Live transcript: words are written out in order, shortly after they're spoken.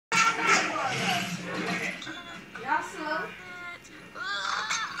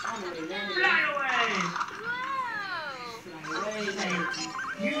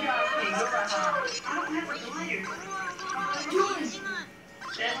You guys can go behind. I don't have a glider.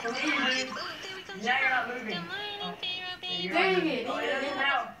 That's for me, dude. Now you're not moving. Good morning, Pharaoh, baby. Dang it. Oh, it is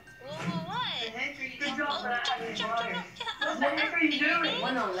now. Whoa, what? Good job for that. Jump. What the heck are you doing?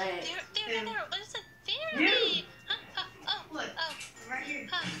 One on leg. There. What is it? Pharaoh, You. babe. Look, right here.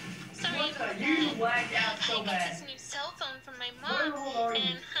 Sorry. You whacked out I so got bad. this new cell phone from my Where mom, are and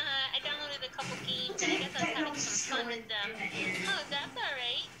you? I downloaded a couple games, and I guess I was having some fun with them. Oh, that's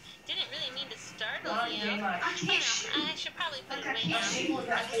alright. Didn't really mean to startle you. I should probably put it away now. You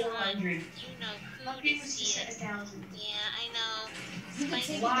know who to see it. Yeah, I know.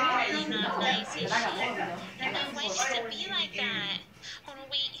 Spicy's really not nice, is she? I know, why should it be like that? Oh no,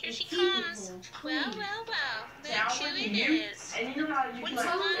 wait, here she comes. Well. Look who it is. What's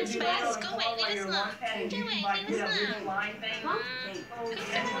wrong, Spice? Go away, leave us alone. Leave us alone. Who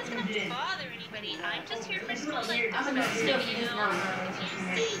said I was gonna bother anybody? I'm just here for school, like I'm gonna still if you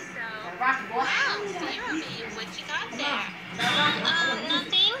say so. Wow, Pharaoh, babe, what you got there?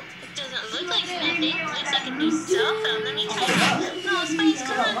 Nothing. It doesn't look like nothing. Looks like a new cell phone. Let me tell you. No, Spice,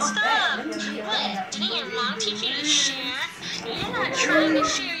 come on, stop. What? Didn't your mom teach you to share? You're not trying to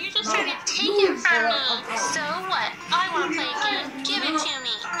share. You're just trying to take it from me. So what? I want to play a game. Give it to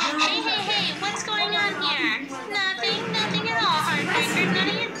me. Hey, what's going on here? Nothing at all, Heartbreaker. None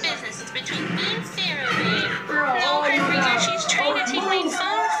of your business. It's between me and Pharaoh, babe. Oh, Heartbreaker, she's trying to take my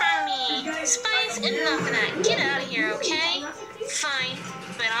phone from me. Spice, enough of that. Get out of here, okay? Fine,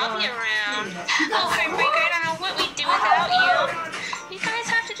 but I'll be around. Oh, Heartbreaker, I don't know what we'd do without you. You guys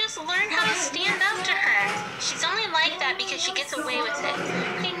have to just learn how to stand up to her. She's only like that because she gets away with it.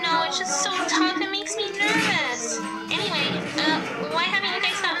 I know, it's just so tough, it makes me nervous. Anyway, why haven't you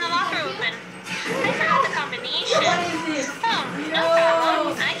guys gotten the locker open? I forgot the combination. Oh, no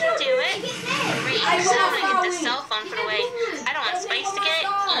problem. I can do it. Great, so I'm gonna get this cell phone put away. I don't want Spice to get it,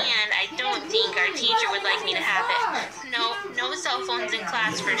 and I don't think our teacher would like me to have it. No cell phones in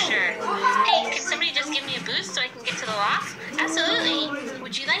class for sure. Hey, can somebody just give me a boost so I can get to the lock? Absolutely.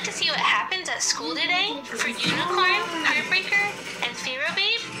 Would you like to see what happens at school today? For Unicorn, Heartbreaker, and Pharaoh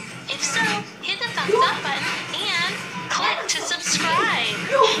Babe? If so, hit the thumbs up button and click to subscribe.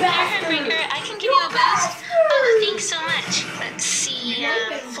 Here, Heartbreaker, I can give you a boost. Oh, thanks so much. Let's see,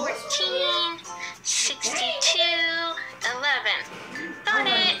 14, 62, 11. Got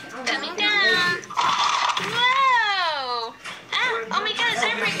it. Coming down. Whoa! Oh my goodness,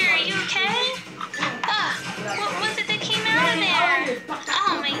 Heartbreaker, are you okay? What was it that came out of there?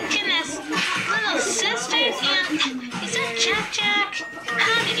 Oh my goodness. Little sisters and... Is that Jack?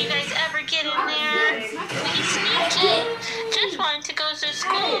 How did you guys ever get in there? We sneaky. Just wanted to go to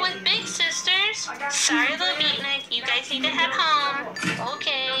school with big sisters. Sorry, little beatnik. You guys need to head home.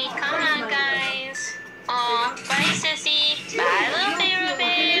 Okay, come on, guys. Aw, bye, sissy. Bye, little Pharaoh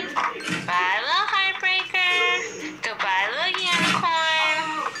babe. Bye, little Heartbreaker. Goodbye, little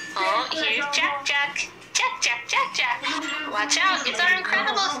Unicorn. Oh, here's Jack. Jack. Watch out, it's our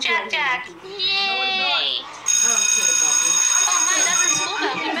Incredibles, Jack. Yay! Oh my, that's the school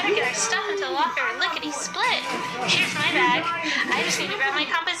bell. We better get our stuff into the locker lickety-split. Here's my bag. I just need to grab my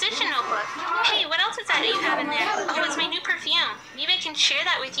composition notebook. Hey, what else is that you have in there? Oh, it's my new perfume. Maybe I can share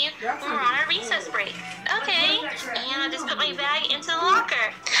that with you when we're on our recess break. Okay, and I'll just put my bag into the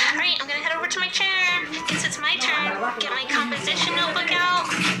locker. Alright, I'm gonna head over to my chair. Guess it's my turn. Get my composition notebook out.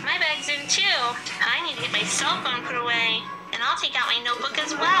 My bag's in too. I need to get my cell phone put away. And I'll take out my notebook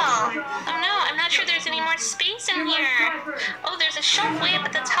as well. Oh no, I'm not sure there's any more space in here. Oh, there's a shelf way up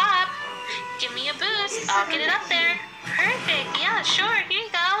at the top. Give me a boost. I'll get it up there. Perfect. Yeah, sure. Here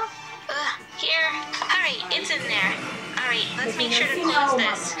you go. Here. Alright, it's in there. Alright, let's make sure to close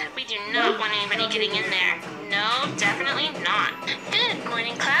this. We do not want anybody getting in there. No, definitely not. Good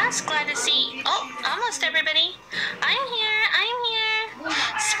morning, class. Glad to see... Oh, almost everybody. I'm here.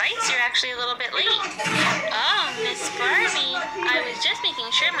 Spice, you're actually a little bit late. Oh, Miss Barbie. I was just making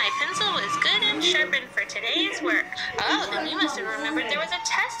sure my pencil was good and sharpened for today's work. Oh, then you must have remembered there was a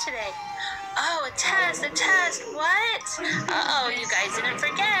test today. Oh, a test. What? Uh-oh, you guys didn't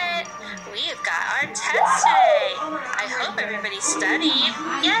forget. We have got our test today. I hope everybody studied.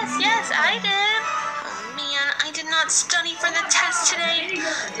 Yes, I did. Oh, man, I did not study for the test today.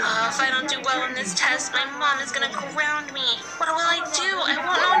 If I don't do well in this test, my mom is going to ground me. What will I do? I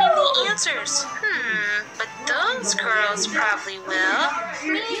won't know any of the answers. But those girls probably will.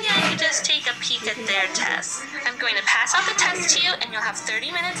 Maybe I could just take a peek at their tests. I'm going to pass out the test to you, and you'll have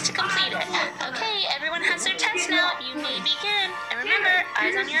 30 minutes to complete it. Okay, everyone has their test now. You may begin. And remember,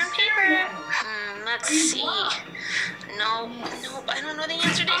 eyes on your own paper. Let's see. No, I don't know the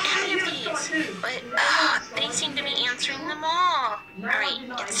answer to any of these. But they seem to be answering them all. Alright,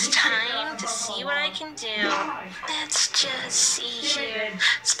 it's time to see what I can do. Let's just see here.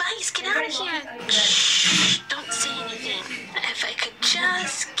 Spice, get out of here. Shh, don't say anything. If I could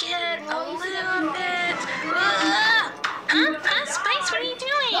just get a little bit... Huh? Spice, what are you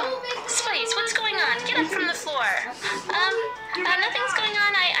doing? Spice, what's going on? Get up from the floor. Nothing's going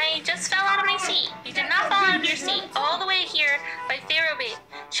on. I just fell out of my seat. You did not fall out of your seat. All the way here by Pharaoh Babe.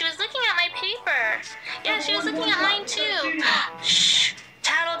 She was looking at my paper. Yeah, she was looking at mine too. Shh.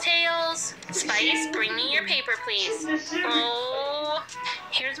 Tattletales. Spice, bring me your paper, please. Oh,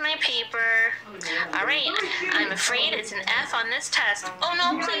 here's my paper. Alright, I'm afraid it's an F on this test. Oh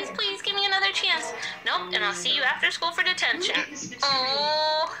no, please give me another chance. Nope, and I'll see you after school for detention.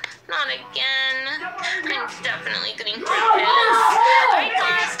 Oh, not again. I'm definitely getting graded. Alright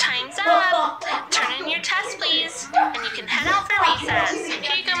class, time's up. Turn in your test, please. And you can head out for recess.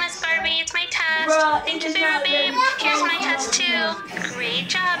 Here you go, Miss Barbie, it's my test. Thank you, Pharaoh Babe. Here's my test too. Great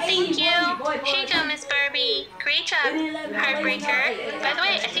job, thank you. Here you go, Miss Barbie. Great job, Heartbreaker. By the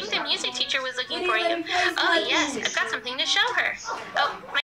way, I think the music teacher was looking for you. Oh yes, I've got something to show her. Oh,